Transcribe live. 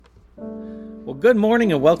Well, good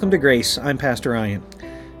morning and welcome to Grace. I'm Pastor Ryan.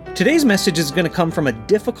 Today's message is going to come from a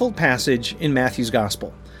difficult passage in Matthew's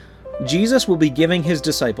Gospel. Jesus will be giving his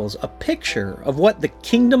disciples a picture of what the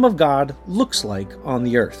kingdom of God looks like on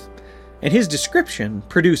the earth. And his description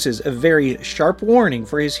produces a very sharp warning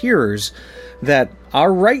for his hearers that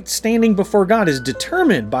our right standing before God is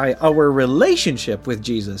determined by our relationship with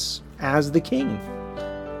Jesus as the King.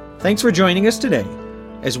 Thanks for joining us today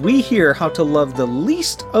as we hear how to love the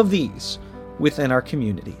least of these within our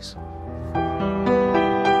communities.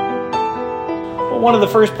 Well, one of the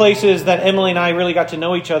first places that Emily and I really got to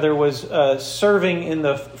know each other was serving in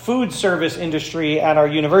the food service industry at our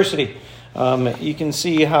university. You can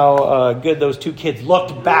see how good those two kids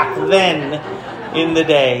looked back then in the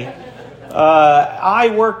day.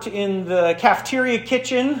 I worked in the cafeteria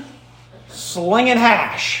kitchen slinging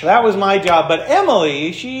hash. That was my job. But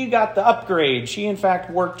Emily, she got the upgrade. She, in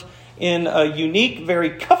fact, worked in a unique, very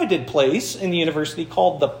coveted place in the university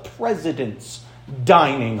called the President's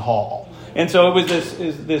Dining Hall. And so it was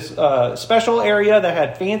this special area that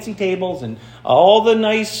had fancy tables and all the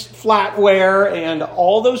nice flatware, and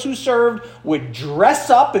all those who served would dress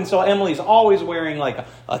up. And so Emily's always wearing like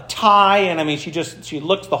a tie, and I mean she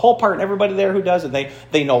looks the whole part, and everybody there who does it,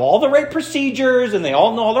 they know all the right procedures and they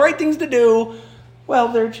all know all the right things to do. Well,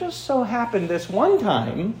 there just so happened this one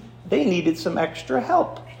time they needed some extra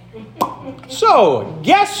help. So,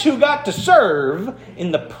 guess who got to serve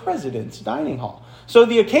in the President's Dining Hall? So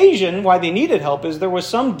the occasion why they needed help is there was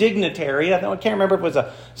some dignitary, I can't remember if it was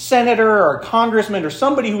a senator or a congressman or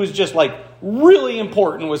somebody who was just like really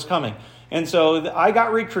important was coming. And so I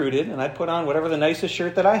got recruited, and I put on whatever the nicest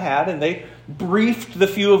shirt that I had, and they briefed the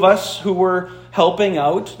few of us who were helping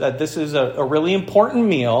out that this is a really important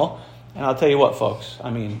meal. And I'll tell you what, folks, I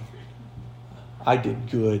mean, I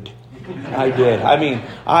did good. I did. I mean,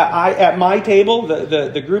 I at my table,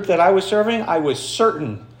 the group that I was serving, I was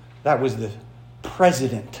certain that was the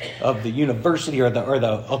president of the university or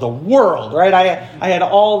the world, right? I had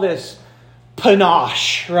all this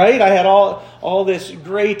panache, right? I had all this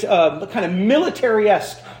great kind of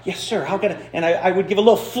military-esque, yes, sir, how can I? And I would give a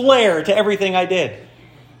little flair to everything I did.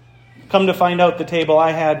 Come to find out, the table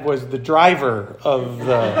I had was the driver of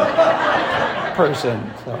the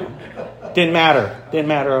person. So didn't matter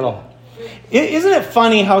at all. Isn't it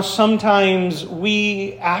funny how sometimes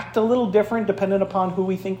we act a little different depending upon who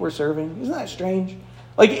we think we're serving? Isn't that strange?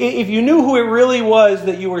 Like, if you knew who it really was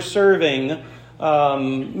that you were serving,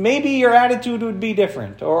 maybe your attitude would be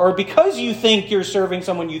different. Or because you think you're serving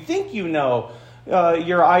someone you think you know,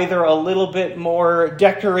 you're either a little bit more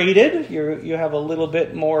decorated, you have a little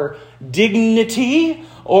bit more dignity,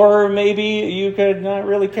 or maybe you could not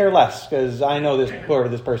really care less because I know whoever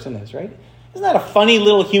this person is, right? Isn't that a funny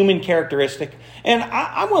little human characteristic? And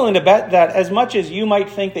I'm willing to bet that as much as you might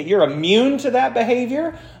think that you're immune to that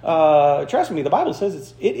behavior, trust me, the Bible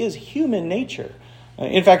says it is human nature.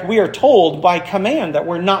 In fact, we are told by command that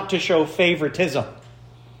we're not to show favoritism.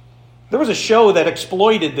 There was a show that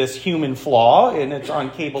exploited this human flaw, and it's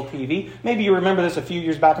on cable TV. Maybe you remember this a few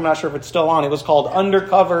years back. I'm not sure if it's still on. It was called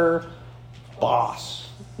Undercover Boss.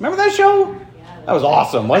 Remember that show? That was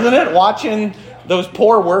awesome, wasn't it? Watching those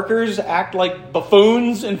poor workers act like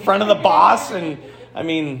buffoons in front of the boss. And I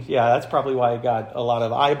mean, yeah, that's probably why it got a lot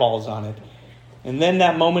of eyeballs on it. And then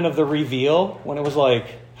that moment of the reveal when it was like,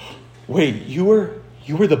 wait, you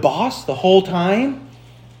were the boss the whole time?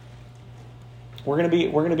 We're going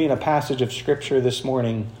to be in a passage of Scripture this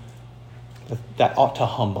morning that ought to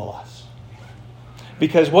humble us.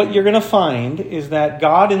 Because what you're going to find is that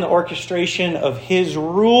God, in the orchestration of his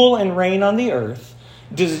rule and reign on the earth,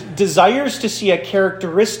 desires to see a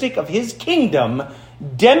characteristic of his kingdom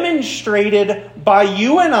demonstrated by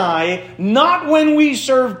you and I, not when we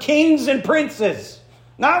serve kings and princes,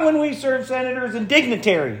 not when we serve senators and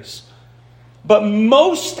dignitaries, but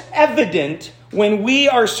most evident when we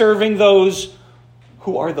are serving those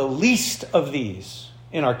who are the least of these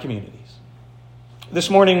in our communities. This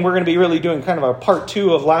morning, we're going to be really doing kind of a part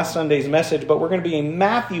 2 of last Sunday's message, but we're going to be in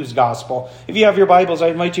Matthew's Gospel. If you have your Bibles, I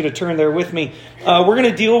invite you to turn there with me. We're going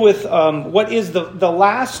to deal with what is the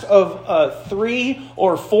last of 3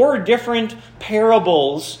 or 4 different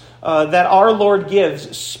parables that our Lord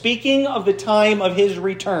gives, speaking of the time of his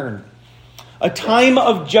return, a time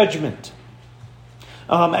of judgment.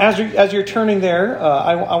 As you're turning there,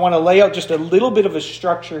 I want to lay out just a little bit of a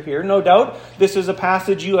structure here. No doubt, this is a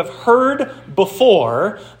passage you have heard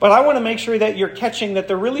before, but I want to make sure that you're catching that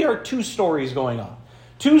there really are 2 stories going on.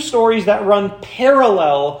 2 stories that run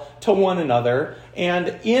parallel to one another,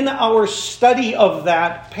 and in our study of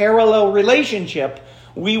that parallel relationship,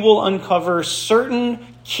 we will uncover certain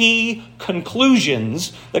key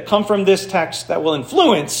conclusions that come from this text that will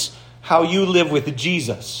influence how you live with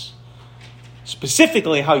Jesus.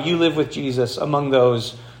 Specifically, how you live with Jesus among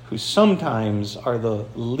those who sometimes are the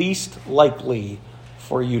least likely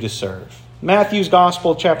for you to serve. Matthew's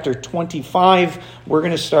Gospel, chapter 25. We're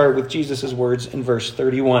going to start with Jesus' words in verse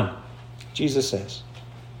 31. Jesus says,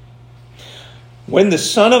 "When the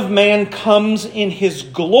Son of Man comes in his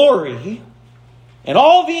glory, and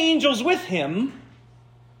all the angels with him,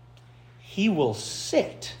 he will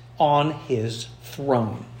sit on his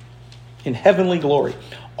throne in heavenly glory.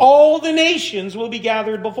 All the nations will be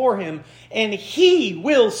gathered before him, and he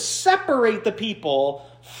will separate the people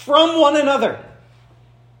from one another,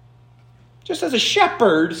 just as a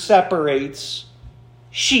shepherd separates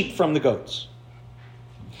sheep from the goats.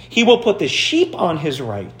 He will put the sheep on his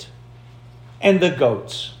right and the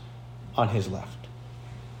goats on his left.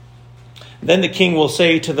 Then the king will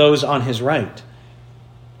say to those on his right,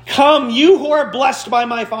 'Come, you who are blessed by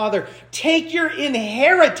my Father, take your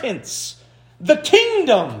inheritance, the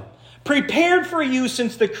kingdom prepared for you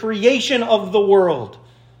since the creation of the world.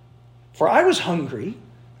 For I was hungry,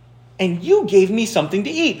 and you gave me something to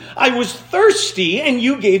eat. I was thirsty, and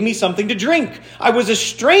you gave me something to drink. I was a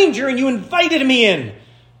stranger, and you invited me in.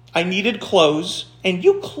 I needed clothes, and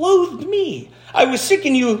you clothed me. I was sick,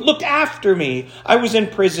 and you looked after me. I was in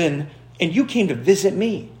prison, and you came to visit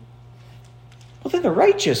me.' Well, then the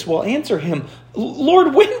righteous will answer him,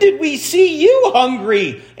 'Lord, when did we see you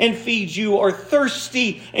hungry and feed you, or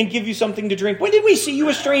thirsty and give you something to drink? When did we see you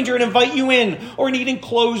a stranger and invite you in, or needing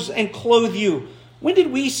clothes and clothe you? When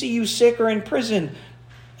did we see you sick or in prison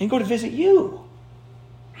and go to visit you?'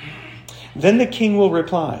 Then the king will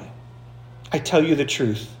reply, 'I tell you the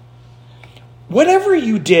truth. Whatever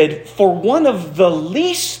you did for one of the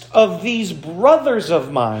least of these brothers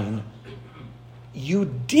of mine, you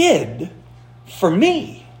did for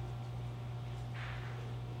me.'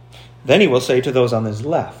 Then he will say to those on his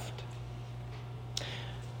left,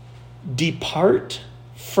 'Depart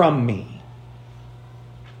from me,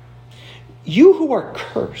 you who are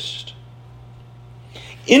cursed,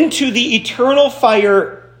 into the eternal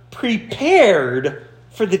fire prepared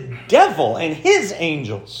for the devil and his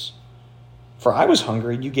angels. For I was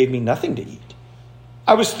hungry, and you gave me nothing to eat.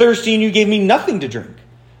 I was thirsty, and you gave me nothing to drink.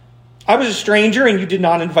 I was a stranger, and you did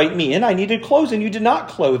not invite me in. I needed clothes, and you did not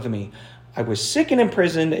clothe me. I was sick and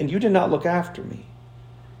imprisoned, and you did not look after me.'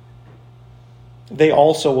 They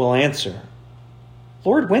also will answer,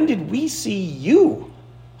 'Lord, when did we see you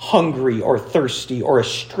hungry or thirsty or a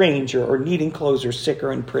stranger or needing clothes or sick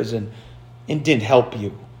or in prison and didn't help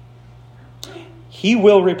you?' He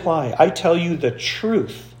will reply, 'I tell you the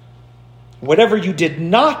truth. Whatever you did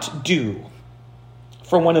not do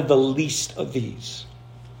for one of the least of these,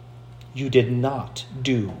 you did not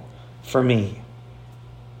do for me.'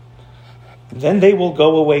 Then they will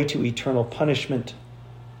go away to eternal punishment,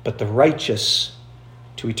 but the righteous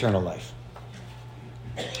to eternal life."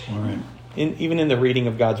 All right. Even in the reading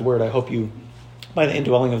of God's word, I hope you, by the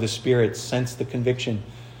indwelling of the Spirit, sense the conviction,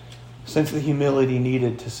 sense the humility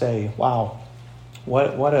needed to say, wow,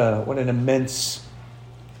 what an immense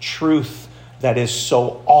truth that is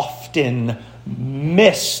so often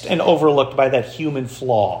missed and overlooked by that human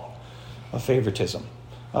flaw of favoritism.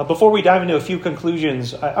 Before we dive into a few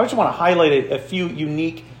conclusions, I just want to highlight a few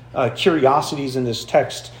unique curiosities in this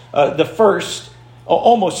text. The first,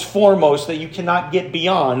 almost foremost, that you cannot get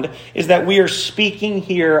beyond, is that we are speaking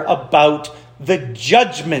here about the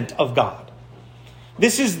judgment of God.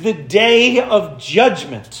 This is the day of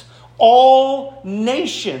judgment. All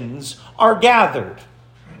nations are gathered.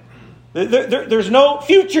 There's no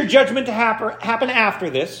future judgment to happen after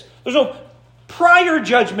this. There's no prior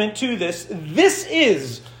judgment to this. This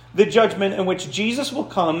is the judgment in which Jesus will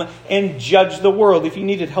come and judge the world. If you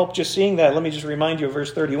needed help just seeing that, let me just remind you of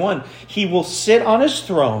verse 31. He will sit on his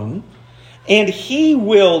throne, and he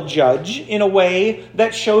will judge in a way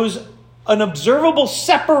that shows an observable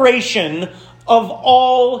separation of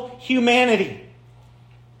all humanity.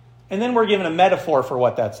 And then we're given a metaphor for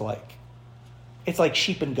what that's like. It's like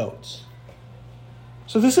sheep and goats.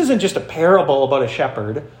 So this isn't just a parable about a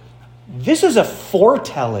shepherd. This is a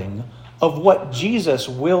foretelling of what Jesus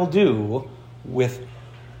will do with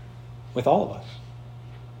all of us.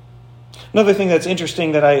 Another thing that's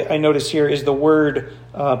interesting that I notice here is the word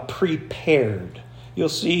prepared. You'll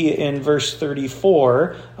see in verse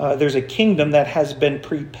 34, there's a kingdom that has been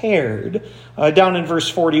prepared. Down in verse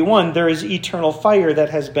 41, there is eternal fire that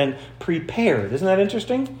has been prepared. Isn't that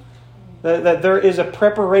interesting? That there is a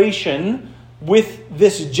preparation with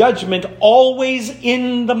this judgment always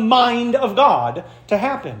in the mind of God to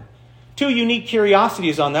happen. Two unique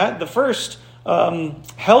curiosities on that. The first,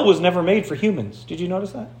 Hell was never made for humans. Did you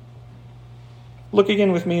notice that? Look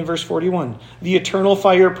again with me in verse 41. The eternal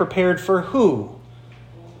fire prepared for who?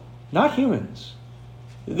 Not humans.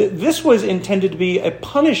 This was intended to be a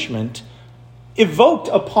punishment evoked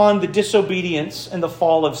upon the disobedience and the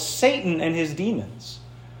fall of Satan and his demons,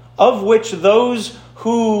 of which those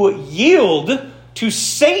who yield to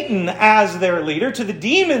Satan as their leader, to the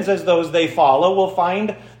demons as those they follow, will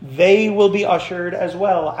find they will be ushered as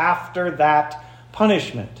well after that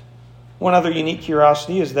punishment. One other unique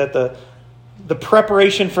curiosity is that the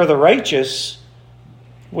preparation for the righteous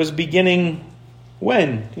was beginning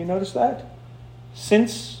when? Do you notice that?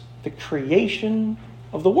 Since the creation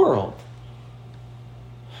of the world.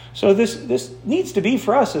 So this needs to be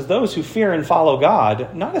for us as those who fear and follow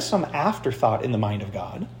God, not as some afterthought in the mind of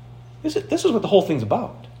God. This is what the whole thing's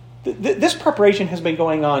about. This preparation has been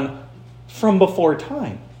going on from before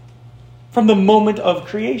time, from the moment of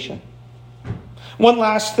creation. One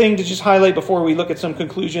last thing to just highlight before we look at some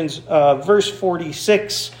conclusions. Verse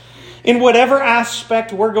 46. In whatever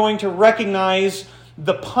aspect we're going to recognize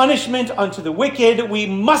the punishment unto the wicked, we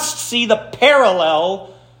must see the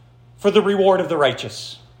parallel for the reward of the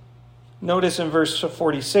righteous. Notice in verse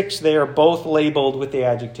 46, they are both labeled with the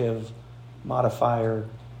adjective modifier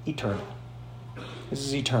eternal. This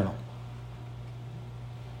is eternal.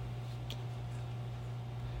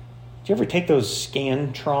 Did you ever take those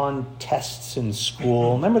Scantron tests in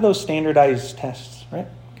school? Remember those standardized tests, right?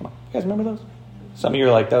 Come on. You guys remember those? Some of you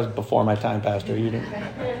are like, that was before my time, Pastor. You didn't.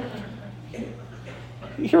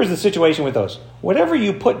 Here was the situation with those. Whatever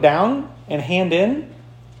you put down and hand in,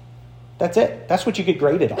 that's it. That's what you get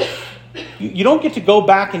graded on. You don't get to go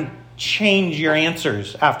back and change your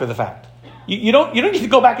answers after the fact. You don't get to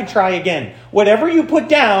go back and try again. Whatever you put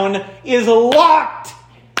down is locked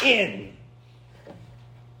in.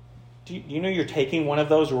 Do you know you're taking one of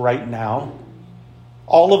those right now?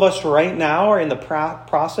 All of us right now are in the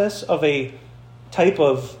process of a type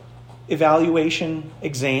of evaluation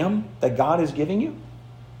exam that God is giving you.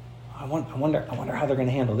 I wonder how they're going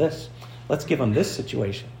to handle this. Let's give them this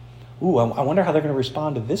situation. Ooh, I wonder how they're going to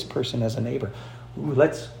respond to this person as a neighbor. Ooh,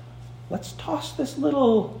 let's toss this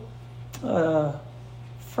little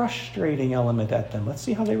frustrating element at them. Let's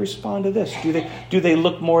see how they respond to this. Do they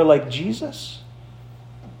look more like Jesus?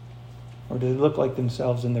 Or do they look like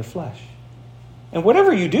themselves in their flesh? And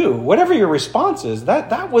whatever you do, whatever your response is,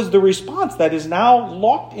 that was the response that is now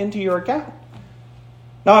locked into your account.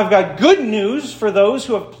 Now I've got good news for those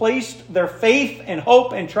who have placed their faith and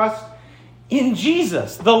hope and trust in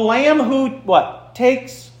Jesus, the Lamb who, what?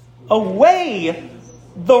 Takes away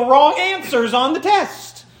the wrong answers on the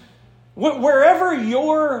test. Wherever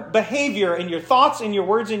your behavior and your thoughts and your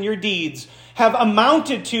words and your deeds have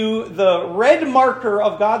amounted to the red marker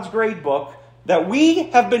of God's grade book that we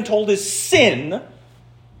have been told is sin, I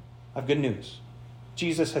have good news.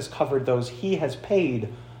 Jesus has covered those. He has paid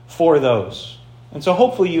for those. And so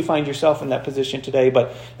hopefully you find yourself in that position today.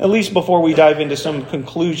 But at least before we dive into some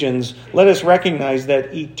conclusions, let us recognize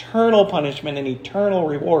that eternal punishment and eternal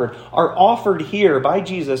reward are offered here by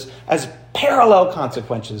Jesus as parallel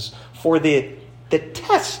consequences for the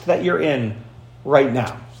test that you're in right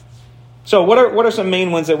now. So what are some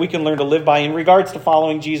main ones that we can learn to live by in regards to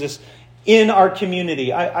following Jesus in our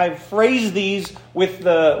community? I've phrased these with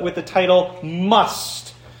the title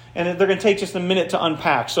must. And they're going to take just a minute to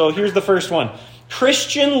unpack. So here's the first one.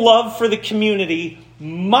 Christian love for the community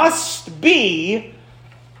must be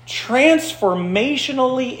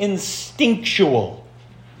transformationally instinctual.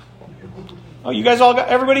 Oh, you guys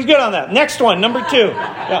everybody's good on that. Next one, number 2.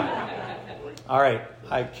 Yeah. All right.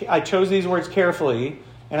 I chose these words carefully,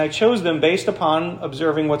 and I chose them based upon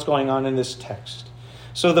observing what's going on in this text.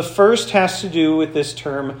 So the first has to do with this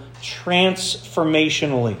term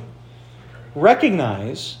transformationally.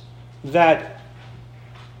 Recognize that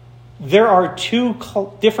there are 2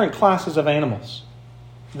 different classes of animals.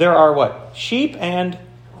 There are what? Sheep and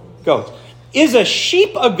goats. Is a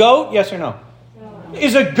sheep a goat? Yes or no? No.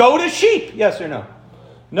 Is a goat a sheep? Yes or no?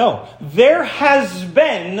 No. There has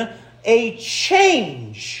been a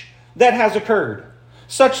change that has occurred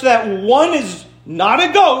such that one is not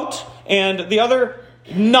a goat and the other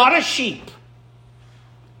not a sheep.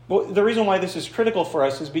 Well, the reason why this is critical for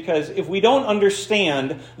us is because if we don't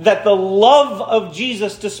understand that the love of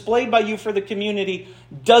Jesus displayed by you for the community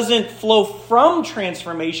doesn't flow from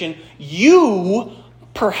transformation, you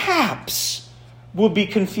perhaps will be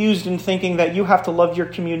confused in thinking that you have to love your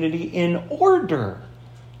community in order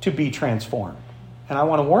to be transformed. And I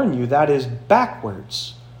want to warn you, that is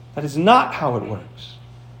backwards. That is not how it works.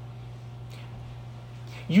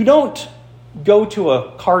 You don't go to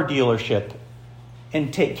a car dealership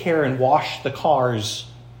and take care and wash the cars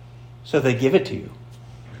so they give it to you.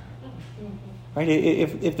 Right?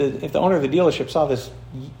 If the owner of the dealership saw this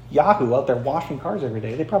Yahoo out there washing cars every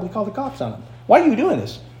day, they'd probably call the cops on him. Why are you doing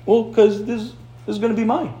this? Well, because this is going to be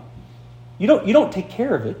mine. You don't take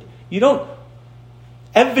care of it. You don't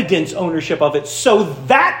evidence ownership of it so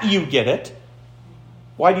that you get it.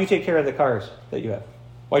 Why do you take care of the cars that you have?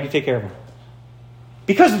 Why do you take care of them?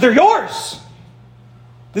 Because they're yours.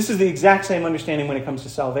 This is the exact same understanding when it comes to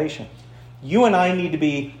salvation. You and I need to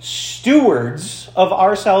be stewards of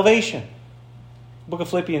our salvation. The book of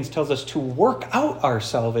Philippians tells us to work out our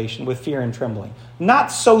salvation with fear and trembling.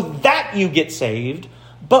 Not so that you get saved,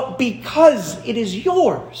 but because it is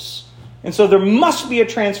yours. And so there must be a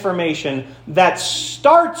transformation that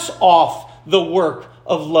starts off the work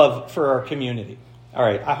of love for our community. All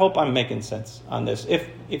right, I hope I'm making sense on this. If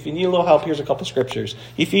you need a little help, here's a couple scriptures.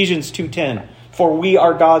 Ephesians 2:10. For we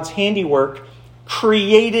are God's handiwork,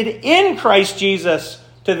 created in Christ Jesus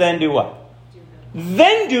to then do what?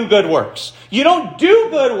 Then do good works. You don't do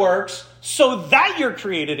good works so that you're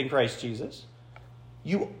created in Christ Jesus.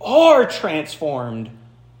 You are transformed,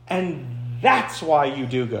 and that's why you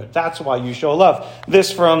do good. That's why you show love. This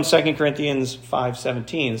from 2 Corinthians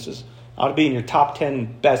 5:17. This ought to be in your top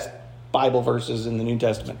 10 best Bible verses in the New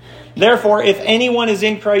Testament. Therefore, if anyone is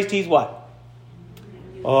in Christ, he's what?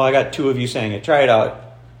 Oh, I got two of you saying it. Try it out.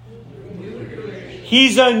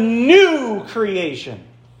 He's a new creation.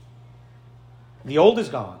 The old is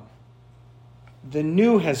gone. The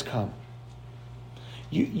new has come.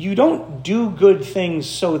 You don't do good things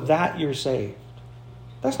so that you're saved.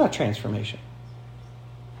 That's not transformation.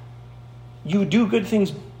 You do good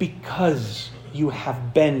things because you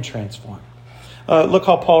have been transformed. Look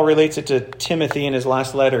how Paul relates it to Timothy in his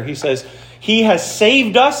last letter. He says, he has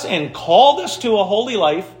saved us and called us to a holy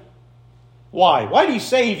life. Why? Why did he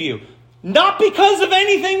save you? Not because of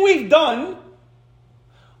anything we've done,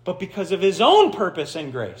 but because of his own purpose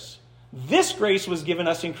and grace. This grace was given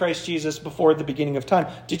us in Christ Jesus before the beginning of time.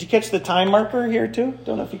 Did you catch the time marker here too?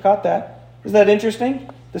 Don't know if you caught that. Isn't that interesting?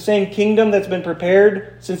 The same kingdom that's been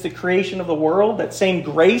prepared since the creation of the world, that same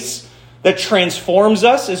grace that transforms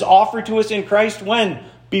us is offered to us in Christ when?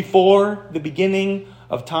 Before the beginning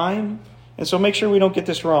of time. And so make sure we don't get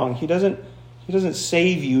this wrong. He doesn't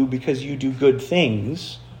save you because you do good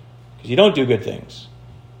things, because you don't do good things.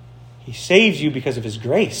 He saves you because of his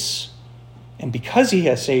grace. And because he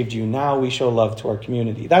has saved you, now we show love to our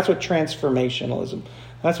community. That's what transformationalism,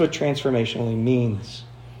 that's what transformationally means.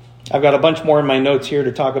 I've got a bunch more in my notes here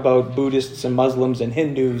to talk about Buddhists and Muslims and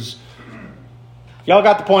Hindus. Y'all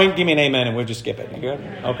got the point? Give me an amen and we'll just skip it. You good?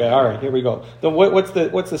 Okay, all right, here we go. What's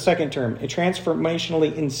the second term?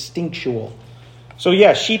 Transformationally instinctual. So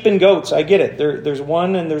yeah, sheep and goats, I get it. There's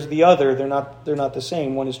one and there's the other. They're not the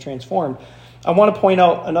same. One is transformed. I want to point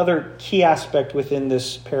out another key aspect within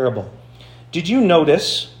this parable. Did you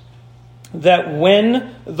notice that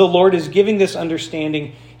when the Lord is giving this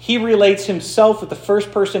understanding, he relates himself with the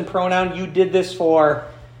first person pronoun, you did this for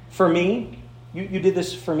me? You did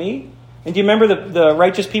this for me? And do you remember the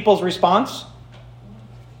righteous people's response?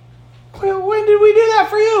 Well, when did we do that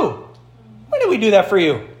for you? When did we do that for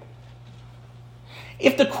you?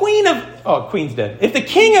 If the Queen's dead. If the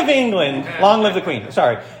King of England, long live the Queen,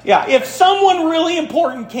 sorry. Yeah, if someone really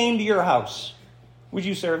important came to your house, would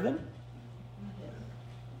you serve them?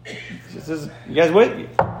 You guys with?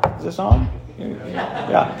 Is this on?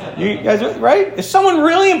 Yeah. You guys with, right? If someone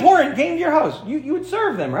really important came to your house, you would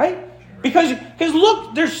serve them, right? Because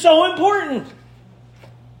look, they're so important.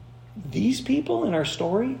 These people in our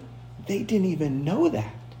story, they didn't even know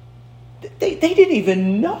that. They didn't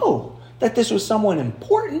even know that this was someone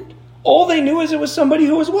important. All they knew is it was somebody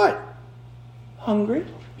who was what? Hungry.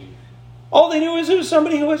 All they knew is it was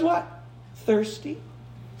somebody who was what? Thirsty,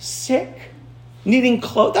 sick, needing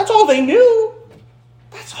clothes. That's all they knew.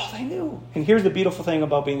 That's all they knew. And here's the beautiful thing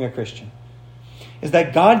about being a Christian, is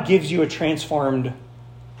that God gives you a transformed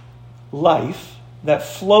life that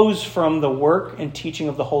flows from the work and teaching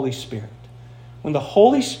of the Holy Spirit. When the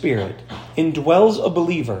Holy Spirit indwells a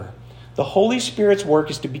believer, the Holy Spirit's work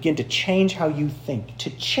is to begin to change how you think, to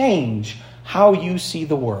change how you see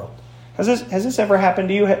the world. Has this ever happened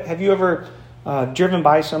to you? Have you ever driven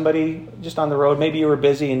by somebody just on the road? Maybe you were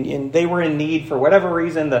busy and they were in need for whatever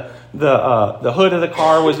reason. The hood of the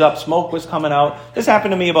car was up, smoke was coming out. This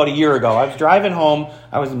happened to me about a year ago. I was driving home.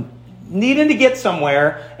 I was needing to get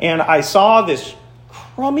somewhere, and I saw this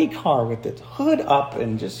crummy car with its hood up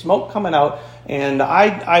and just smoke coming out. And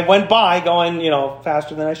I went by going,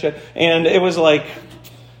 faster than I should. And it was like,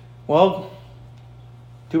 well,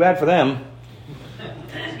 too bad for them.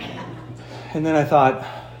 And then I thought,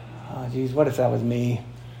 geez, what if that was me?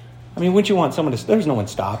 I mean, wouldn't you want someone to... There's no one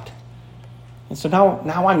stopped. And so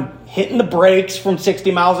now I'm hitting the brakes from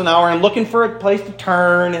 60 miles an hour and looking for a place to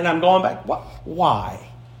turn, and I'm going back. Why?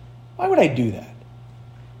 Why would I do that?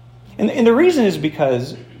 And the reason is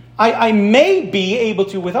because I may be able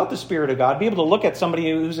to, without the Spirit of God, be able to look at somebody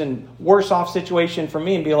who's in worse off situation for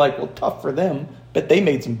me and be like, well, tough for them. But they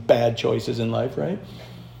made some bad choices in life, right?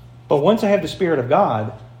 But once I have the Spirit of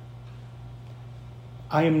God,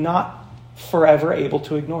 I am not forever able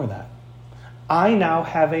to ignore that. I now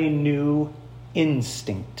have a new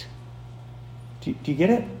instinct. Do you get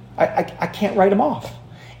it? I can't write them off.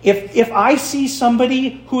 If I see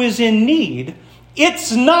somebody who is in need,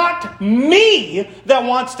 it's not me that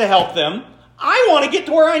wants to help them. I want to get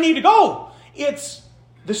to where I need to go. It's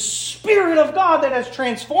the Spirit of God that has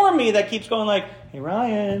transformed me that keeps going like, hey,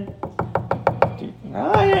 Ryan.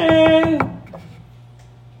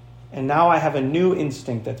 And now I have a new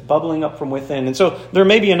instinct that's bubbling up from within. And so there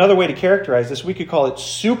may be another way to characterize this. We could call it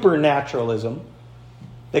supernaturalism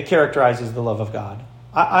that characterizes the love of God.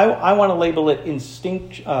 I want to label it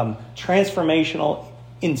transformational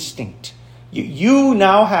instinct. You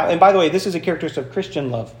now have, and by the way, this is a characteristic of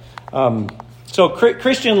Christian love. So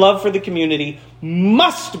Christian love for the community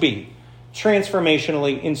must be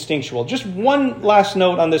transformationally instinctual. Just one last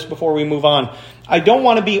note on this before we move on. I don't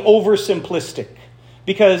want to be oversimplistic,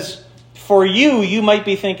 because for you might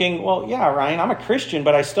be thinking, well, yeah, Ryan, I'm a Christian,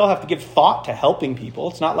 but I still have to give thought to helping people.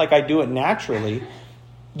 It's not like I do it naturally.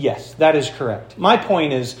 Yes, that is correct. My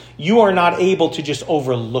point is, you are not able to just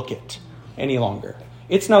overlook it any longer.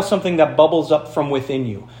 It's now something that bubbles up from within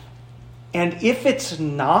you. And if it's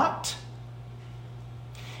not,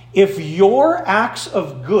 if your acts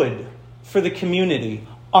of good for the community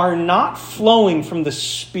are not flowing from the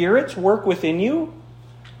Spirit's work within you,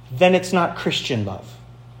 then it's not Christian love.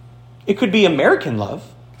 It could be American love.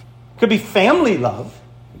 It could be family love.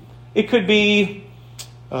 It could be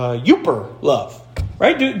Youper love.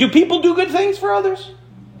 Right? Do people do good things for others?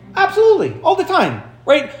 Absolutely. All the time.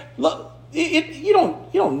 Right? Look, you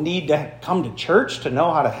don't need to come to church to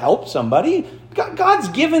know how to help somebody. God's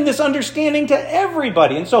given this understanding to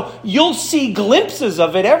everybody. And so you'll see glimpses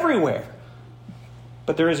of it everywhere.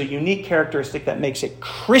 But there is a unique characteristic that makes it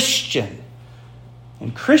Christian.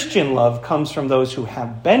 And Christian love comes from those who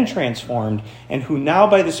have been transformed and who now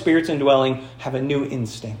by the Spirit's indwelling have a new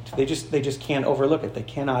instinct. They just can't overlook it. They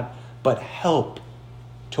cannot but help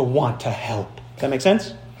to want to help. Does that make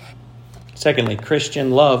sense? Secondly,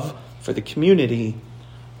 Christian love for the community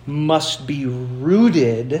must be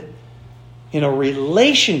rooted in a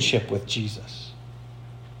relationship with Jesus.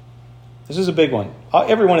 This is a big one.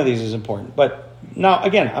 Every one of these is important. But now,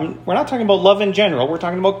 again, we're not talking about love in general. We're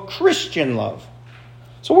talking about Christian love.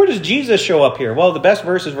 So where does Jesus show up here? Well, the best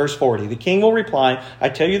verse is verse 40. The king will reply, I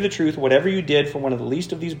tell you the truth, whatever you did for one of the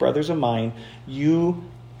least of these brothers of mine, you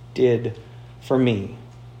did for me.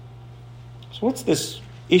 So what's this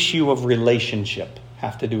issue of relationship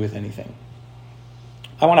have to do with anything?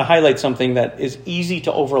 I want to highlight something that is easy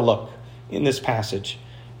to overlook in this passage.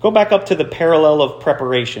 Go back up to the parallel of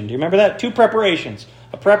preparation. Do you remember that? 2 preparations.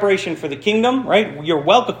 A preparation for the kingdom, right? You're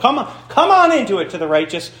welcome. Come on into it to the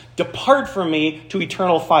righteous. Depart from me to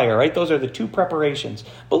eternal fire, right? Those are the 2 preparations.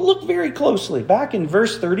 But look very closely back in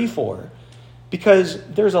verse 34, because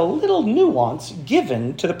there's a little nuance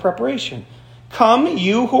given to the preparation. Come,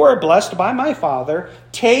 you who are blessed by my Father,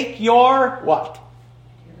 take your what?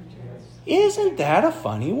 Isn't that a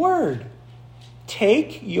funny word?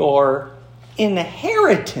 Take your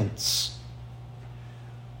inheritance.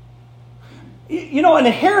 You know, an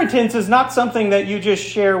inheritance is not something that you just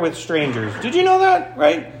share with strangers. Did you know that,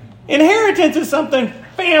 right? Inheritance is something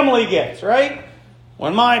family gets, right?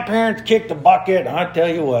 When my parents kicked the bucket, I tell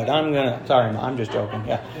you what, sorry, I'm just joking.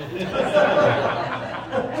 Yeah.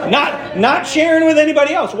 Not sharing with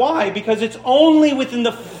anybody else. Why? Because it's only within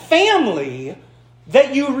the family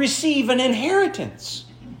that you receive an inheritance.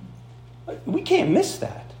 We can't miss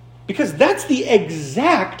that, because that's the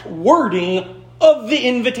exact wording of the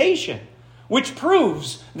invitation, which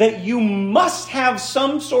proves that you must have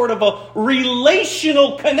some sort of a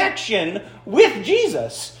relational connection with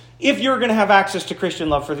Jesus if you're going to have access to Christian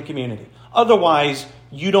love for the community. Otherwise,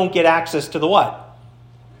 you don't get access to the what?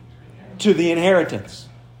 To the inheritance.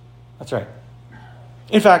 That's right.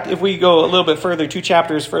 In fact, if we go a little bit further, 2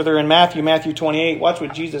 chapters further in Matthew 28, watch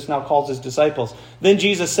what Jesus now calls his disciples. Then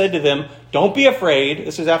Jesus said to them, don't be afraid.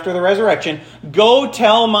 This is after the resurrection. Go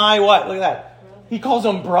tell my what? Look at that. He calls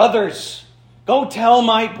them brothers. Go tell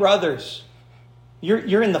my brothers.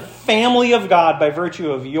 You're in the family of God by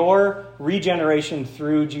virtue of your regeneration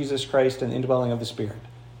through Jesus Christ and the indwelling of the Spirit.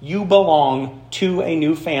 You belong to a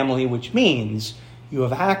new family, which means you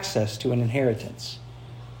have access to an inheritance.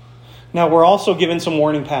 Now, we're also given some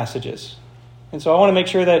warning passages. And so I want to make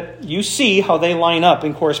sure that you see how they line up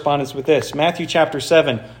in correspondence with this. Matthew chapter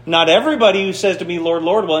 7. Not everybody who says to me, Lord,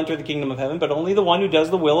 Lord, will enter the kingdom of heaven, but only the one who does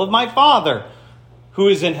the will of my Father who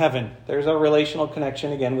is in heaven. There's a relational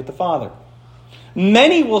connection again with the Father.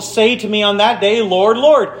 Many will say to me on that day, Lord,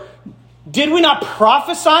 Lord, did we not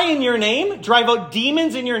prophesy in your name, drive out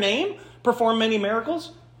demons in your name, perform many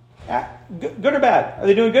miracles? Good or bad? Are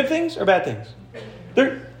they doing good things or bad things?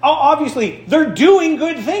 Obviously, they're doing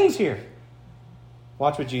good things here.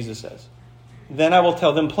 Watch what Jesus says. Then I will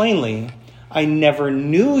tell them plainly, I never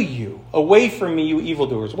knew you. Away from me, you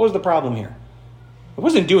evildoers. What was the problem here? It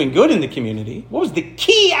wasn't doing good in the community. What was the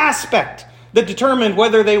key aspect that determined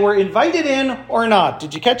whether they were invited in or not?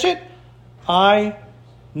 Did you catch it? I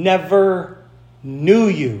never knew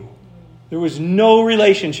you. There was no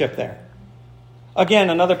relationship there. Again,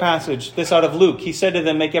 another passage, this out of Luke. He said to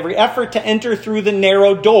them, make every effort to enter through the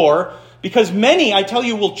narrow door, because many, I tell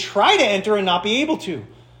you, will try to enter and not be able to.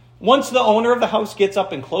 Once the owner of the house gets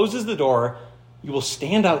up and closes the door, you will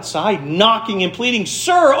stand outside knocking and pleading,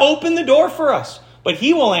 Sir, open the door for us. But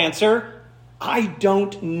he will answer, I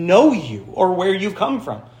don't know you or where you've come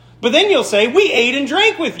from. But then you'll say, we ate and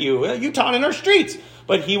drank with you. You taught in our streets.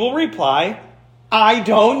 But he will reply, I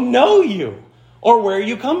don't know you or where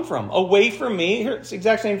you come from. Away from me. Here, it's the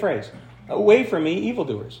exact same phrase. Away from me,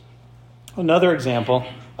 evildoers. Another example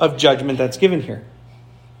of judgment that's given here.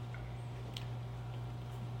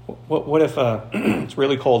 What if it's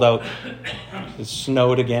really cold out? It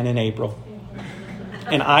snowed again in April.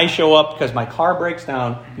 And I show up because my car breaks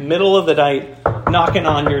down, middle of the night, knocking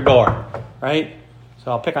on your door, right?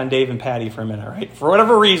 So I'll pick on Dave and Patty for a minute, right? For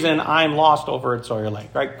whatever reason, I'm lost over at Sawyer Lake,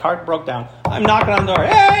 right? Car broke down. I'm knocking on the door.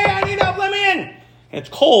 Hey, I need help. Let me in. And it's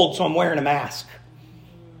cold, so I'm wearing a mask.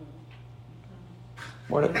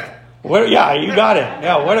 What? Yeah, you got it.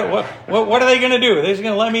 Yeah. What are they going to do? Are they just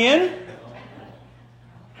going to let me in?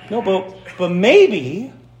 No, but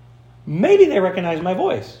maybe they recognize my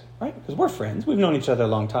voice, right? Because we're friends. We've known each other a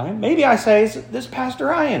long time. Maybe I say, this is Pastor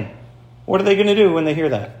Ryan. What are they going to do when they hear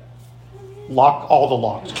that? Lock all the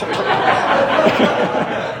locks.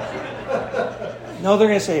 No, they're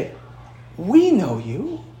going to say, we know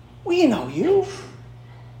you. We know you.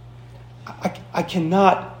 I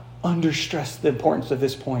cannot understress the importance of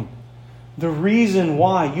this point. The reason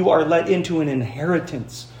why you are let into an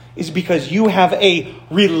inheritance is because you have a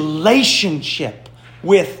relationship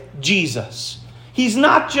with Jesus. He's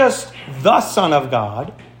not just the Son of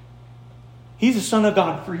God. He's the Son of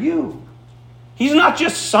God for you. He's not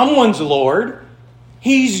just someone's Lord.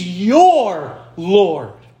 He's your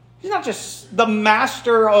Lord. He's not just the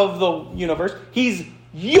master of the universe. He's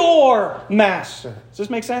your master. Does this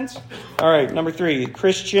make sense? All right, number 3.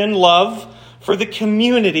 Christian love for the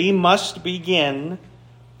community must begin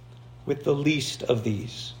with the least of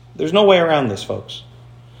these. There's no way around this, folks.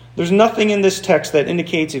 There's nothing in this text that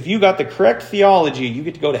indicates if you got the correct theology, you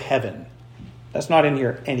get to go to heaven. That's not in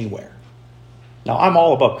here anywhere. Now, I'm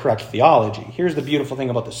all about correct theology. Here's the beautiful thing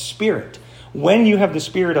about the Spirit. When you have the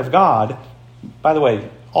Spirit of God, by the way,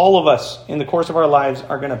 all of us in the course of our lives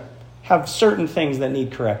are going to have certain things that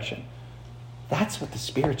need correction. That's what the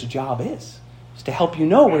Spirit's job is to help you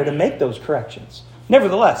know where to make those corrections.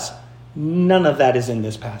 Nevertheless, none of that is in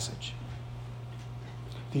this passage.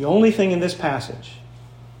 The only thing in this passage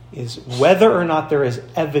is whether or not there is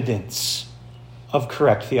evidence of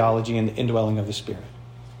correct theology in the indwelling of the Spirit.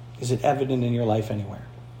 Is it evident in your life anywhere?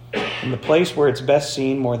 And the place where it's best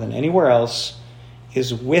seen more than anywhere else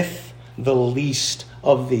is with the least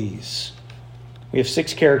of these. We have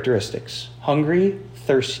 6 characteristics: hungry,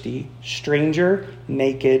 thirsty, stranger,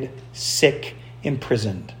 naked, sick,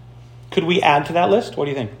 imprisoned. Could we add to that list? What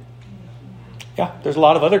do you think? Yeah, there's a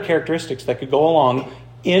lot of other characteristics that could go along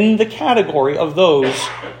in the category of those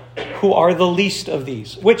who are the least of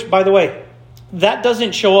these. Which, by the way, that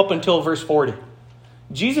doesn't show up until verse 40.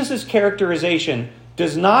 Jesus' characterization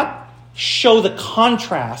does not show the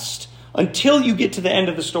contrast until you get to the end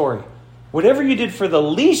of the story. Whatever you did for the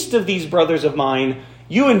least of these brothers of mine,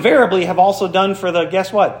 you invariably have also done for the,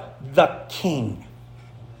 guess what? The king.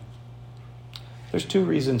 There's 2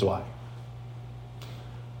 reasons why.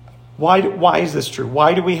 Why is this true?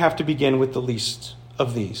 Why do we have to begin with the least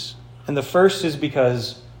of these? And the first is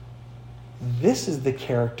because this is the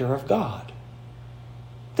character of God.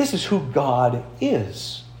 This is who God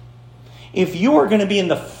is. If you are going to be in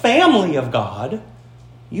the family of God,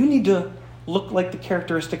 you need to look like the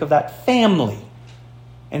characteristic of that family.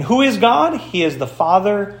 And who is God? He is the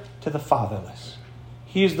father to the fatherless.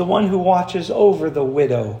 He is the one who watches over the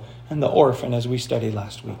widow and the orphan, as we studied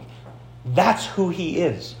last week. That's who he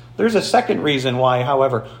is. There's a second reason why,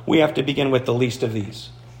 however, we have to begin with the least of these.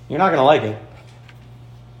 You're not going to like it.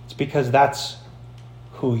 It's because that's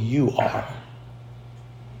who you are.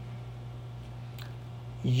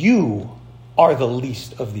 You are the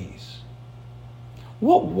least of these.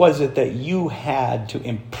 What was it that you had to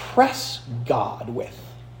impress God with?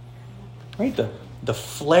 Right? The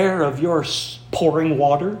flare of your pouring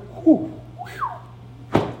water. Whew.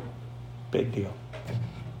 Big deal.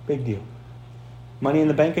 Big deal. Money in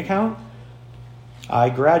the bank account? I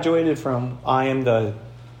graduated from, I am the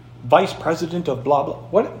vice president of blah, blah.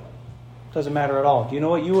 What? Doesn't matter at all. Do you know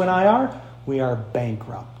what you and I are? We are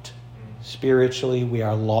bankrupt. Spiritually, we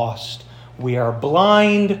are lost. We are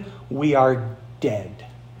blind. We are dead.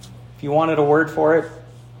 If you wanted a word for it,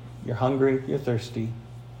 you're hungry, you're thirsty,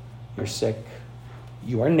 you're sick,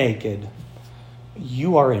 you are naked,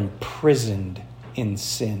 you are imprisoned in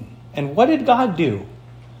sin. And what did God do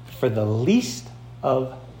for the least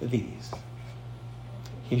of these?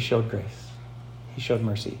 He showed grace. He showed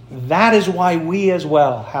mercy. That is why we as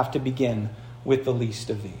well have to begin with the least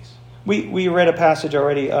of these. We read a passage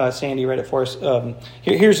already. Sandy read it for us.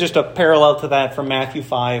 Here's just a parallel to that from Matthew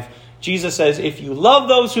 5. Jesus says, if you love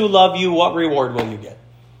those who love you, what reward will you get?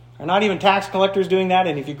 Are not even tax collectors doing that?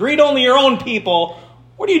 And if you greet only your own people,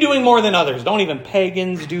 what are you doing more than others? Don't even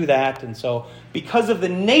pagans do that. And so, because of the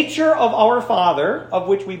nature of our Father, of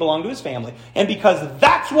which we belong to his family, and because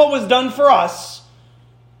that's what was done for us,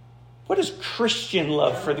 what does Christian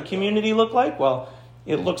love for the community look like? Well,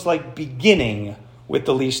 it looks like beginning with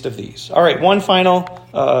the least of these. All right, one final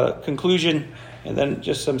conclusion, and then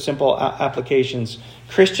just some simple applications.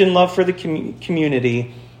 Christian love for the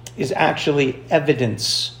community is actually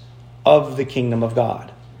evidence of the kingdom of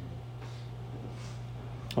God.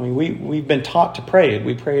 I mean, we've been taught to pray it.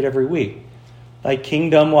 We pray it every week. Thy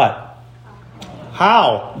kingdom what?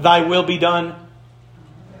 How? Thy will be done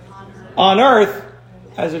on earth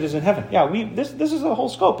as it is in heaven. Yeah, this is the whole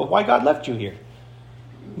scope of why God left you here.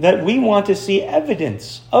 That we want to see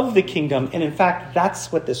evidence of the kingdom. And in fact,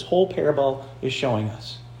 that's what this whole parable is showing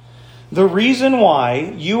us. The reason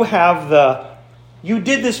why you have you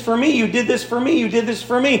did this for me, you did this for me, you did this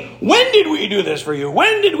for me. When did we do this for you?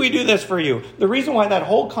 When did we do this for you? The reason why that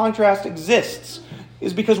whole contrast exists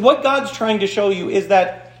is because what God's trying to show you is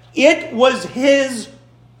that it was his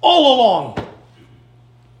all along.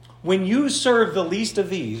 When you serve the least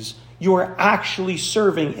of these, you are actually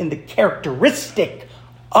serving in the characteristic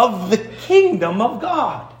of the kingdom of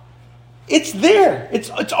God. It's there.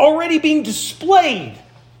 It's already being displayed.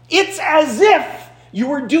 It's as if you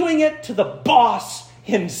were doing it to the boss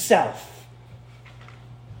himself.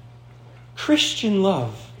 Christian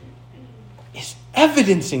love is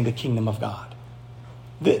evidencing the kingdom of God.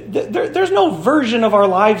 There's no version of our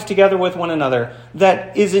lives together with one another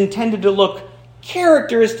that is intended to look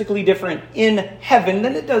characteristically different in heaven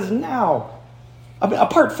than it does now. I mean,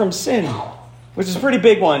 apart from sin, which is a pretty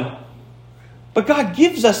big one. But God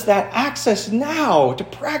gives us that access now to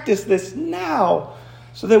practice this now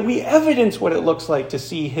so that we evidence what it looks like to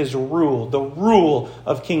see his rule, the rule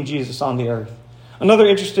of King Jesus on the earth. Another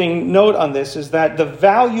interesting note on this is that the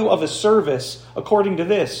value of a service, according to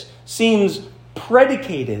this, seems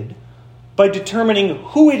predicated by determining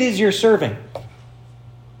who it is you're serving.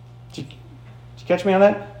 Did you catch me on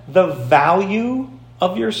that? The value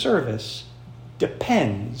of your service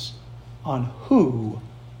depends on who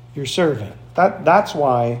you're serving. That's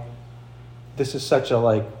why this is such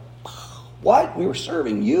a what? We were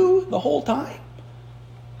serving you the whole time?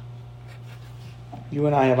 You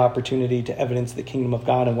and I have opportunity to evidence the kingdom of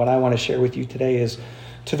God, and what I want to share with you today is,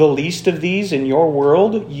 to the least of these in your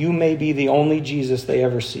world, you may be the only Jesus they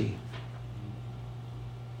ever see.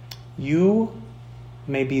 You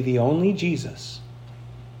may be the only Jesus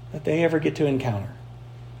that they ever get to encounter.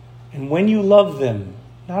 And when you love them,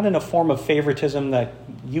 not in a form of favoritism that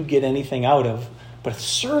you get anything out of, but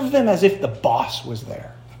serve them as if the boss was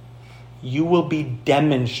there, you will be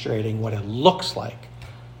demonstrating what it looks like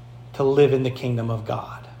to live in the kingdom of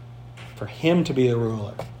God. For him to be the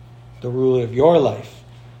ruler of your life,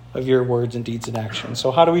 of your words and deeds and actions.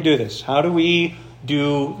 So how do we do this? How do we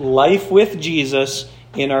do life with Jesus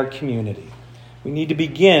in our community? We need to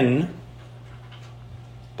begin,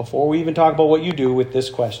 before we even talk about what you do, with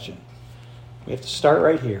this question. We have to start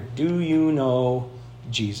right here. Do you know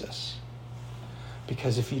Jesus?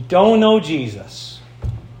 Because if you don't know Jesus,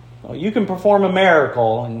 well, you can perform a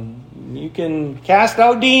miracle and you can cast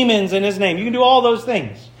out demons in his name. You can do all those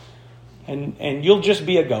things. And you'll just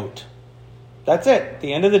be a goat. That's it. At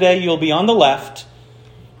the end of the day, you'll be on the left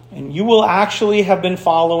And you will actually have been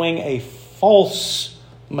following a false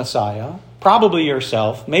Messiah, probably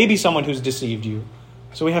yourself, maybe someone who's deceived you.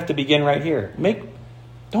 So we have to begin right here.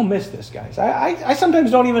 Don't miss this, guys. I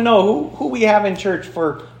sometimes don't even know who we have in church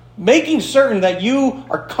for making certain that you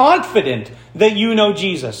are confident that you know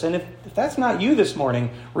Jesus. And if that's not you this morning,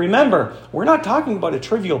 remember, we're not talking about a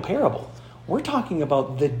trivial parable. We're talking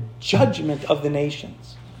about the judgment of the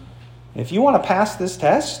nations. And if you want to pass this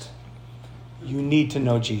test, you need to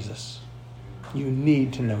know Jesus. You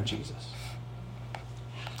need to know Jesus.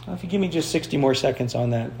 Now, if you give me just 60 more seconds on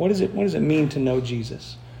that, what does it mean to know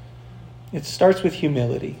Jesus? It starts with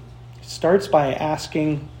humility. It starts by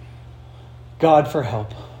asking God for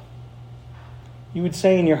help. You would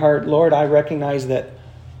say in your heart, Lord, I recognize that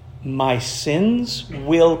my sins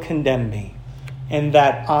will condemn me and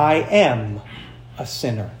that I am a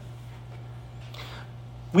sinner.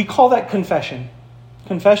 We call that confession.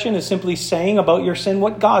 Confession is simply saying about your sin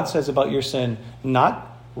what God says about your sin,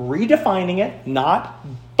 not redefining it, not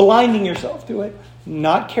blinding yourself to it,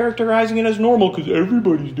 not characterizing it as normal because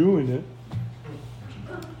everybody's doing it.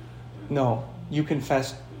 No, you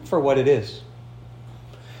confess for what it is.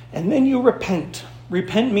 And then you repent.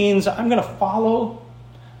 Repent means I'm going to follow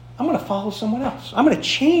someone else. I'm going to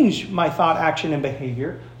change my thought, action, and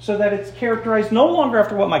behavior so that it's characterized no longer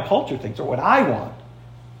after what my culture thinks or what I want,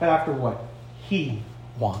 but after what He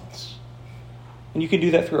wants. And you can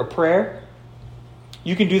do that through a prayer.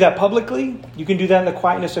 You can do that publicly. You can do that in the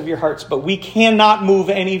quietness of your hearts. But we cannot move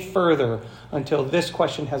any further until this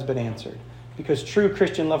question has been answered. Because true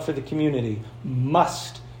Christian love for the community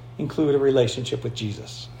must include a relationship with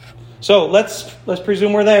Jesus. So let's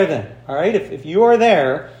presume we're there then. All right? If you are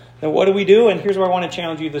there, then what do we do? And here's where I want to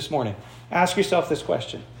challenge you this morning. Ask yourself this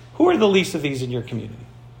question. Who are the least of these in your community?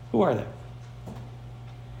 Who are they?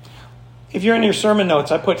 If you're in your sermon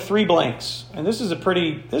notes, I put 3 blanks. And this is a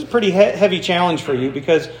pretty heavy challenge for you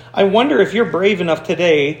because I wonder if you're brave enough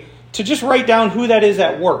today to just write down who that is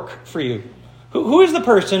at work for you. Who is the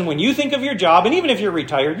person when you think of your job, and even if you're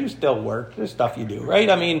retired, you still work. There's stuff you do, right?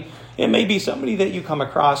 I mean, it may be somebody that you come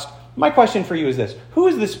across. My question for you is this. Who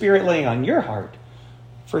is the Spirit laying on your heart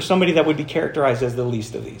for somebody that would be characterized as the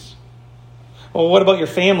least of these? Well, what about your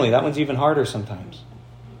family? That one's even harder sometimes.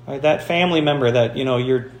 Right? That family member that,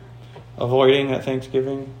 you're avoiding at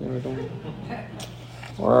Thanksgiving.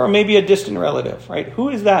 Or maybe a distant relative, right? Who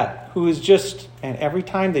is that? Who is just, and every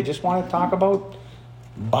time they just want to talk about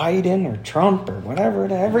Biden or Trump or whatever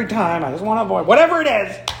it is, every time I just want to avoid whatever it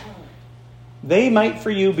is. They might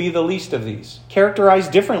for you be the least of these,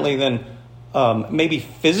 characterized differently than maybe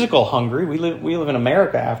physical hungry. We live in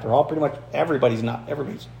America after all. Pretty much everybody's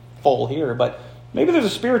full here, but maybe there's a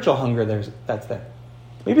spiritual hunger that's there.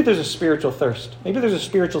 Maybe there's a spiritual thirst. Maybe there's a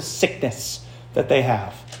spiritual sickness that they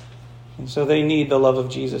have, and so they need the love of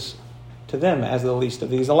Jesus to them as the least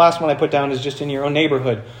of these. The last one I put down is just in your own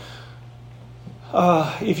neighborhood.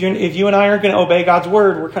 If you and I aren't going to obey God's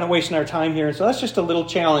word, we're kind of wasting our time here. And so that's just a little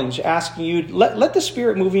challenge, asking you, let the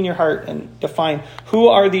Spirit move in your heart and define who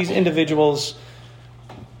are these individuals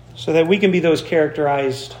so that we can be those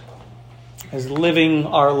characterized as living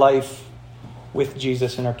our life with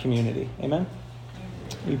Jesus in our community. Amen?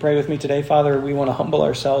 Will you pray with me today? Father, we want to humble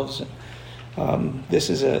ourselves. This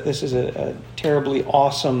is a terribly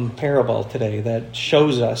awesome parable today that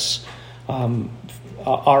shows us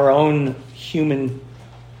our own human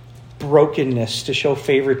brokenness to show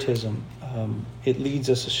favoritism. It leads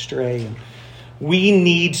us astray. We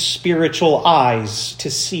need spiritual eyes to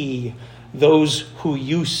see those who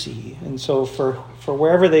you see. And so for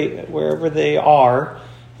wherever they are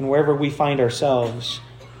and wherever we find ourselves,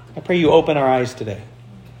 I pray you open our eyes today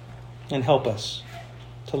and help us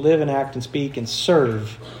to live and act and speak and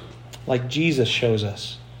serve like Jesus shows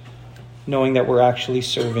us, knowing that we're actually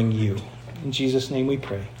serving you. In Jesus' name we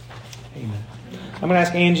pray. Amen. I'm going to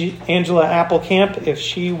ask Angela Applecamp if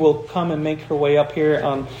she will come and make her way up here.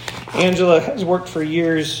 Angela has worked for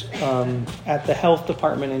years at the health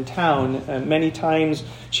department in town. Many times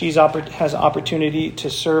she has opportunity to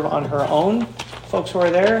serve on her own. Folks who are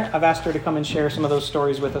there, I've asked her to come and share some of those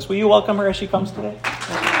stories with us. Will you welcome her as she comes today?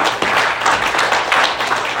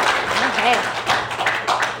 Okay.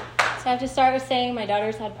 So I have to start with saying my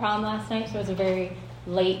daughters had prom last night, so it was a very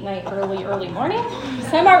late night, early morning.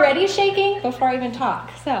 So I'm already shaking before I even talk.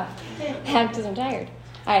 So because I'm tired.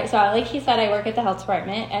 All right, so like he said, I work at the health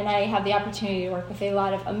department, and I have the opportunity to work with a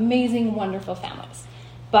lot of amazing, wonderful families.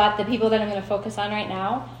 But the people that I'm going to focus on right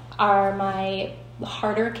now are my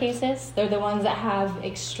harder cases. They're the ones that have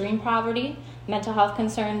extreme poverty, mental health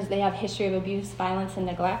concerns. They have history of abuse, violence, and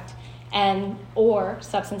neglect, or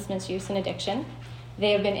substance misuse and addiction.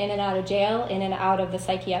 They have been in and out of jail, in and out of the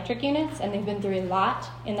psychiatric units, and they've been through a lot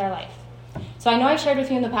in their life. So I know I shared with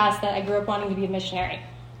you in the past that I grew up wanting to be a missionary.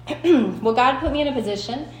 Well, God put me in a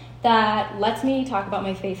position that lets me talk about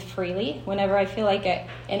my faith freely whenever I feel like it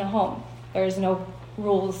in a home. There's no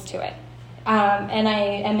rules to it. And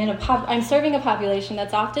I'm serving a population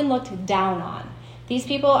that's often looked down on. These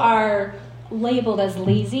people are labeled as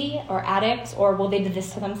lazy or addicts or, well, they did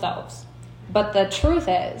this to themselves. But the truth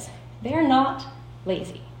is, they're not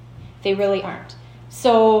lazy. They really aren't.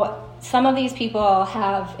 So some of these people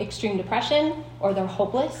have extreme depression, or they're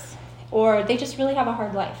hopeless, or they just really have a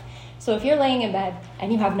hard life. So if you're laying in bed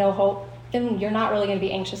and you have no hope, then you're not really going to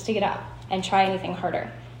be anxious to get up and try anything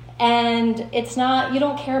harder. And it's not, you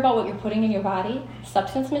don't care about what you're putting in your body,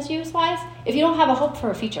 substance misuse-wise. If you don't have a hope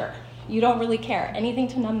for a future, you don't really care. Anything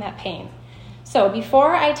to numb that pain. So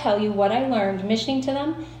before I tell you what I learned missioning to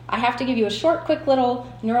them, I have to give you a short, quick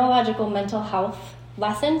little neurological mental health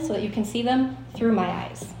lesson so that you can see them through my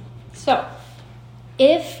eyes. So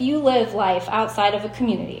if you live life outside of a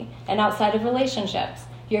community and outside of relationships,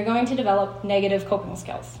 you're going to develop negative coping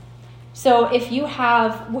skills. So if you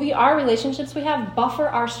have, our relationships we have buffer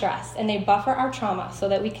our stress and they buffer our trauma so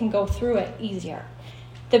that we can go through it easier.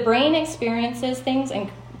 The brain experiences things and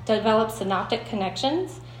develops synaptic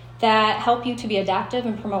connections that help you to be adaptive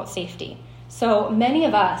and promote safety. So many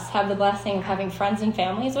of us have the blessing of having friends and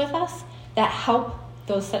families with us that help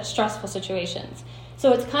those such stressful situations.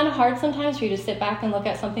 So it's kind of hard sometimes for you to sit back and look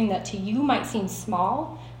at something that to you might seem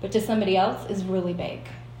small, but to somebody else is really big.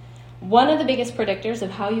 One of the biggest predictors of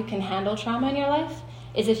how you can handle trauma in your life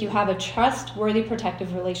is if you have a trustworthy,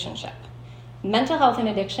 protective relationship. Mental health and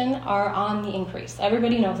addiction are on the increase.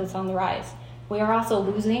 Everybody knows it's on the rise. We are also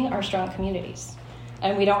losing our strong communities,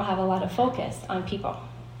 and we don't have a lot of focus on people.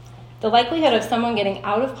 The likelihood of someone getting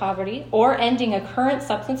out of poverty or ending a current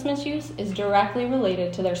substance misuse is directly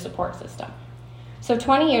related to their support system. So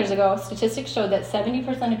 20 years ago, statistics showed that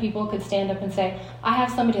 70% of people could stand up and say, I have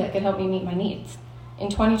somebody that could help me meet my needs. In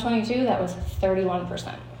 2022, that was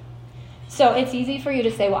 31%. So it's easy for you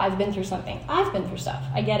to say, well, I've been through something. I've been through stuff.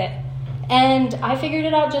 I get it. And I figured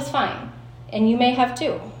it out just fine. And you may have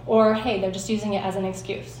too. Or, hey, they're just using it as an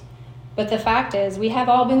excuse. But the fact is, we have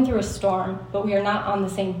all been through a storm, but we are not on the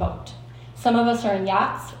same boat. Some of us are in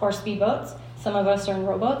yachts or speedboats. Some of us are in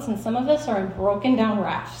rowboats. And some of us are in broken down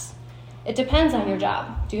rafts. It depends on your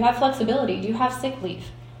job. Do you have flexibility? Do you have sick leave?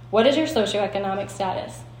 What is your socioeconomic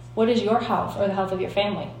status? What is your health or the health of your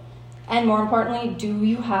family? And more importantly, do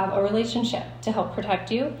you have a relationship to help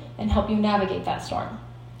protect you and help you navigate that storm?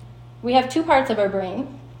 We have two parts of our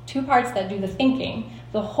brain, two parts that do the thinking.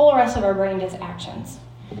 The whole rest of our brain does actions.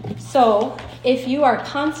 So if you are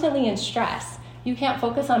constantly in stress, you can't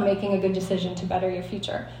focus on making a good decision to better your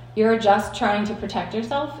future. You're just trying to protect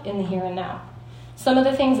yourself in the here and now. Some of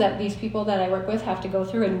the things that these people that I work with have to go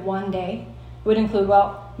through in one day would include,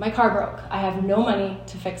 well, my car broke. I have no money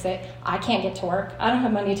to fix it. I can't get to work. I don't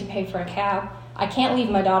have money to pay for a cab. I can't leave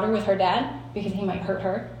my daughter with her dad because he might hurt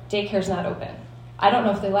her. Daycare's not open. I don't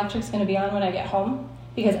know if the electric's going to be on when I get home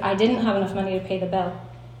because I didn't have enough money to pay the bill.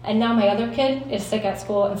 And now my other kid is sick at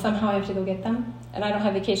school and somehow I have to go get them. And I don't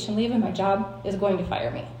have vacation leave and my job is going to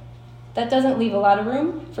fire me. That doesn't leave a lot of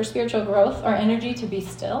room for spiritual growth or energy to be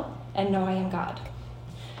still and know I am God.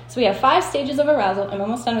 So we have 5 stages of arousal. I'm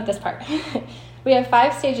almost done with this part. We have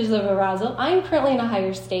 5 stages of arousal. I am currently in a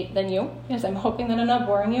higher state than you because I'm hoping that I'm not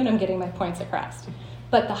boring you and I'm getting my points across.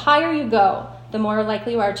 But the higher you go, the more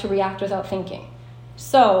likely you are to react without thinking.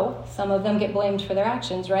 So some of them get blamed for their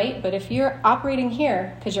actions, right? But if you're operating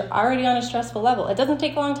here because you're already on a stressful level, it doesn't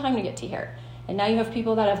take a long time to get to here. And now you have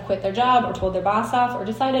people that have quit their job or told their boss off or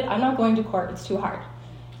decided, I'm not going to court, it's too hard.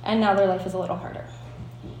 And now their life is a little harder.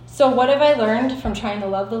 So what have I learned from trying to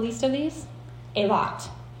love the least of these? A lot.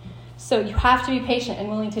 So you have to be patient and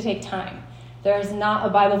willing to take time. There is not a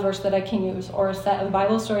Bible verse that I can use or a set of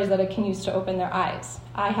Bible stories that I can use to open their eyes.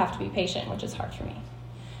 I have to be patient, which is hard for me.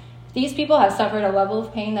 These people have suffered a level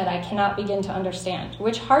of pain that I cannot begin to understand,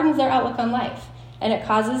 which hardens their outlook on life, and it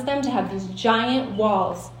causes them to have these giant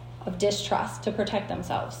walls of distrust to protect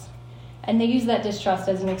themselves. And they use that distrust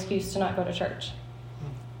as an excuse to not go to church.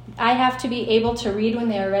 I have to be able to read when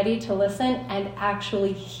they are ready to listen and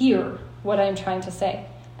actually hear what I'm trying to say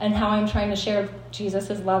and how I'm trying to share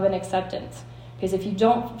Jesus' love and acceptance. Because if you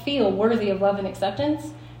don't feel worthy of love and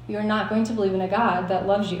acceptance, you're not going to believe in a God that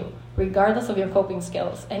loves you, regardless of your coping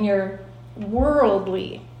skills and your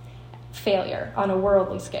worldly failure on a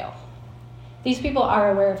worldly scale. These people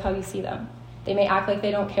are aware of how you see them. They may act like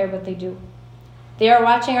they don't care, but they do. They are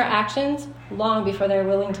watching our actions long before they're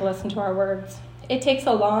willing to listen to our words. It takes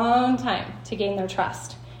a long time to gain their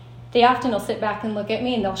trust. They often will sit back and look at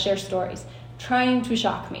me and they'll share stories, trying to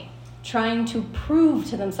shock me, trying to prove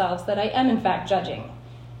to themselves that I am in fact judging.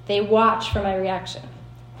 They watch for my reaction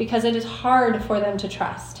because it is hard for them to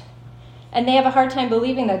trust. And they have a hard time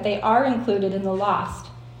believing that they are included in the lost.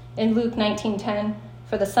 In Luke 19:10,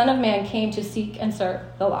 for the Son of Man came to seek and serve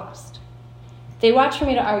the lost. They watch for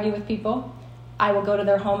me to argue with people. I will go to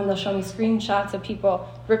their home and they'll show me screenshots of people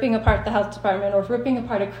ripping apart the health department or ripping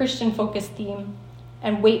apart a Christian-focused theme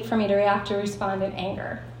and wait for me to react or respond in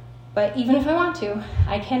anger. But even if I want to,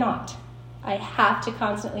 I cannot. I have to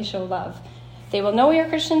constantly show love. They will know we are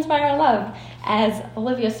Christians by our love, as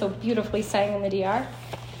Olivia so beautifully sang in the DR.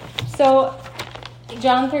 So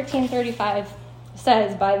John 13:35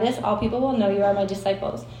 says, by this all people will know you are my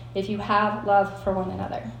disciples, if you have love for one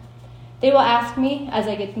another. They will ask me, as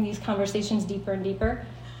I get in these conversations deeper and deeper,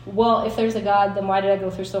 well, if there's a God, then why did I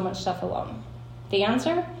go through so much stuff alone? The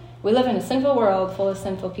answer? We live in a sinful world full of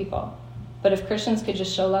sinful people. But if Christians could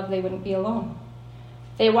just show love, they wouldn't be alone.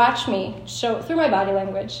 They watch me show through my body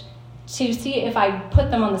language to see if I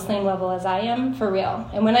put them on the same level as I am for real.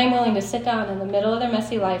 And when I'm willing to sit down in the middle of their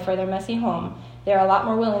messy life or their messy home, they're a lot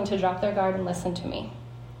more willing to drop their guard and listen to me.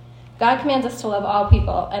 God commands us to love all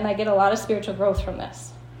people, and I get a lot of spiritual growth from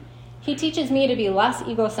this. He teaches me to be less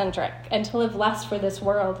egocentric and to live less for this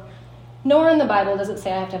world. Nowhere in the Bible does it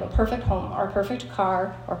say I have to have a perfect home or a perfect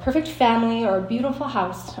car or a perfect family or a beautiful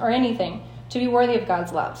house or anything to be worthy of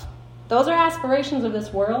God's love. Those are aspirations of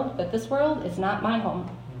this world, but this world is not my home.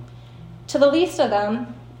 To the least of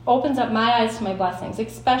them opens up my eyes to my blessings,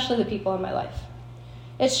 especially the people in my life.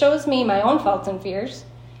 It shows me my own faults and fears.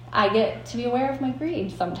 I get to be aware of my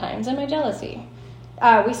greed sometimes and my jealousy.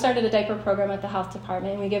 We started a diaper program at the health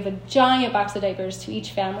department, and we give a giant box of diapers to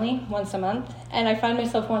each family once a month. And I find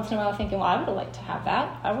myself once in a while thinking, well, I would like to have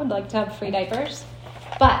that. I would like to have free diapers.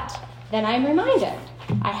 But then I'm reminded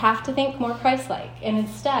I have to think more Christ-like and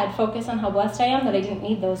instead focus on how blessed I am that I didn't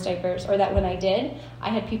need those diapers, or that when I did, I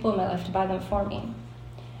had people in my life to buy them for me.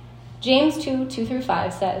 James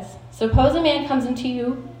 2:2-5 says, suppose a man comes to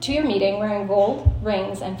your meeting wearing gold,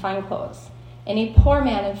 rings, and fine clothes, and a poor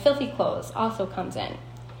man in filthy clothes also comes in.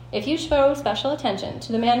 If you show special attention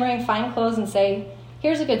to the man wearing fine clothes and say,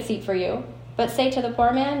 here's a good seat for you, but say to the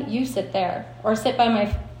poor man, you sit there, or sit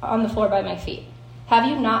on the floor by my feet, have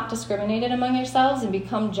you not discriminated among yourselves and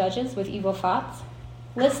become judges with evil thoughts?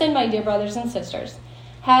 Listen, my dear brothers and sisters,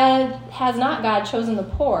 has not God chosen the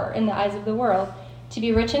poor in the eyes of the world to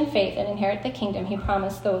be rich in faith and inherit the kingdom he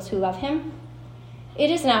promised those who love him? It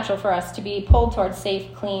is natural for us to be pulled towards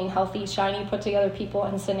safe, clean, healthy, shiny, put-together people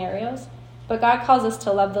and scenarios, but God calls us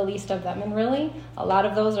to love the least of them, and really, a lot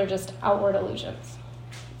of those are just outward illusions.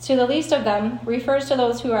 To the least of them refers to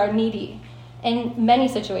those who are needy in many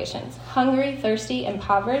situations, hungry, thirsty,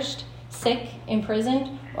 impoverished, sick,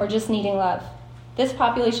 imprisoned, or just needing love. This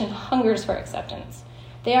population hungers for acceptance.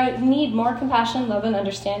 They need more compassion, love, and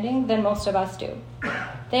understanding than most of us do.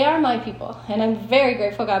 They are my people, and I'm very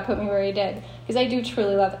grateful God put me where he did, because I do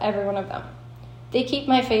truly love every one of them. They keep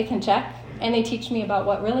my faith in check, and they teach me about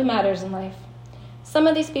what really matters in life. Some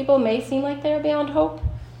of these people may seem like they're beyond hope,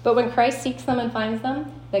 but when Christ seeks them and finds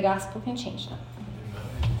them, the gospel can change them.